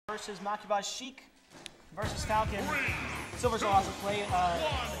Versus Makibaz Sheik versus Falcon. SilverSol hasn't played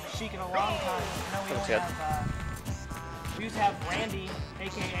Sheik in a long time. I know we only have, we used to have Randy,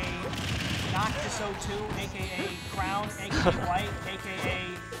 aka Noctiso2, aka Crown, aka White, aka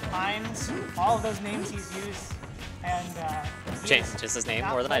Hines. All of those names he's used, and changed his name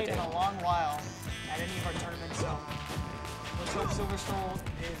more than I did. In a long while at any of our tournaments. So let's hope SilverSol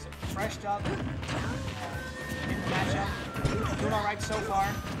is freshed up in the matchup. Doing all right so far.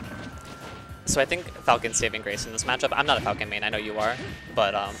 So I think Falcon's saving grace in this matchup. I'm not a Falcon main, I know you are,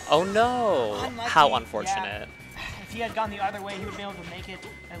 but oh no, unlucky. How unfortunate. Yeah. If he had gone the other way, he would be able to make it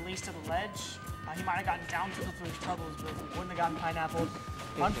at least to the ledge. He might have gotten down to through his troubles, but wouldn't have gotten pineappled.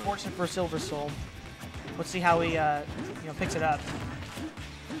 Unfortunate for SilverSol. Let's see how he picks it up.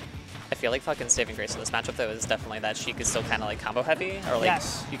 I feel like Falcon's saving grace in this matchup though is definitely that Sheik is still kind of like combo heavy, or like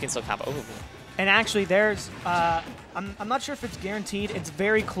yes. You can still combo. Ooh. And actually, there's I'm not sure if it's guaranteed. It's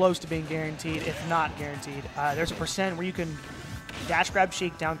very close to being guaranteed, if not guaranteed. There's a percent where you can dash grab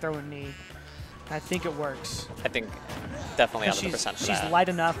Sheik, down throw, and knee. I think it works. I think definitely out of the percent for she's that. light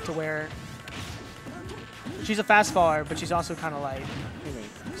enough to where she's a fast faller, but she's also kind of light.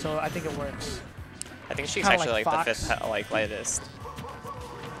 So I think it works. I think Sheik's Kinda actually like the fifth lightest.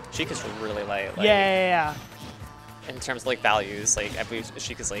 Sheik is really light. Like, yeah. In terms of like values, like I believe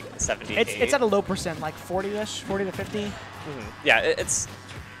Sheik is like 70. It's at a low percent, like 40-ish, 40 to 50. Yeah, it's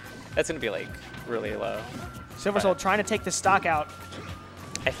gonna be like really low. SilverSol trying to take the stock out.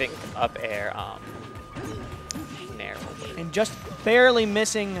 I think up air, nair. And just barely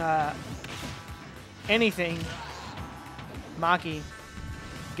missing anything. Maki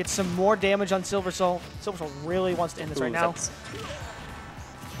gets some more damage on SilverSol. SilverSol really wants to end this right now.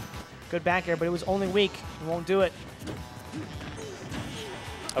 Good back air, but it was only weak. It won't do it.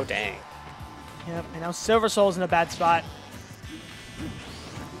 Oh, dang. Yep, and now SilverSol's in a bad spot.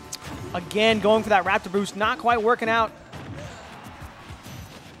 Again, going for that Raptor boost, not quite working out.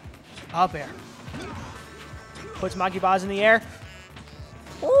 Up air. Puts Makibaz in the air.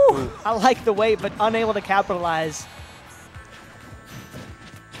 Ooh, I like the weight, but unable to capitalize.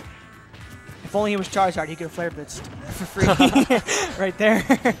 If only he was Charizard, he could have flare blitzed for free right there.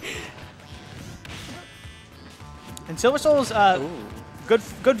 And SilverSol's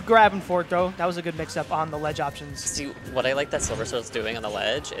good grab and fork though. That was a good mix-up on the ledge options. See, what I like that SilverSol's doing on the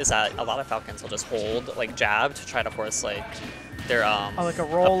ledge is that a lot of Falcons will just hold like jab to try to force like their like a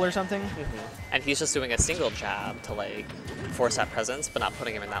roll or something. And he's just doing a single jab to like force that presence, but not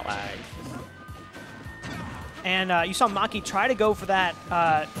putting him in that lag. And you saw Maki try to go for that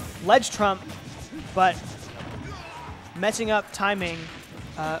ledge trump, but messing up timing.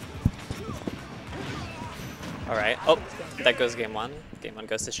 All right. Oh, that goes game one. Game one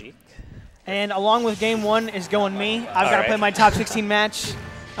goes to Sheik. And along with game one is going me. I've got to play my top 16 match.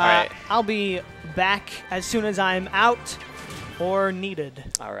 I'll be back as soon as I'm out or needed.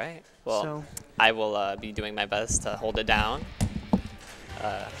 All right. Well, I will be doing my best to hold it down.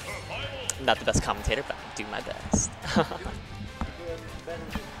 Not the best commentator, but I'll do my best.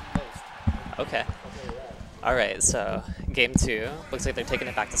 Okay. All right, so game two. Looks like they're taking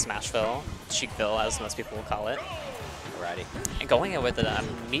it back to Smashville, Sheikville, as most people will call it. Alrighty. And going in with an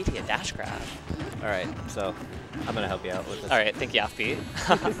immediate dash grab. Alright, so I'm going to help you out with this. Alright, thank you, Offbeat.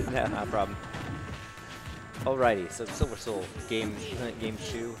 Yeah, no problem. Alrighty, so SilverSol game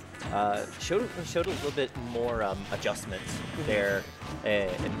two showed a little bit more adjustments there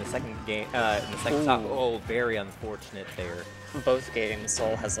in the second game. In the second stock. Oh, very unfortunate there. Both games,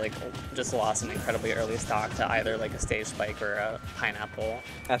 Sol has like just lost an incredibly early stock to either like a stage spike or a pineapple.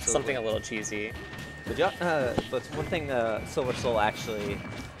 Absolutely. Something a little cheesy. But one thing SilverSol actually,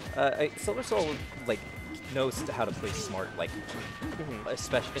 SilverSol like knows how to play smart, like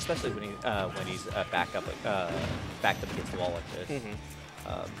especially when he's backed up against the wall like this.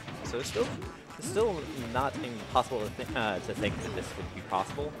 So it's still not impossible to think that this would be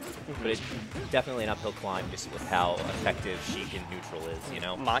possible, but it's definitely an uphill climb just with how effective Sheik in neutral is, you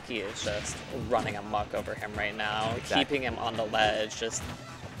know? Maki is just running amok over him right now, Exactly. keeping him on the ledge, just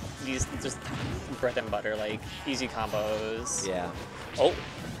these just bread and butter, like easy combos. Yeah. Oh,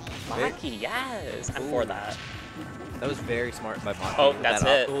 Maki, yes! I'm for that. That was very smart by Maki. Oh, that's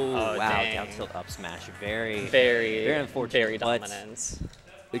it. Oh, wow, dang. down tilt up smash. Very unfortunate. Very dominant.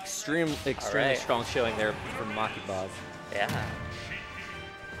 Extremely strong showing there from Makibaz. Yeah.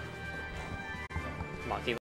 Maki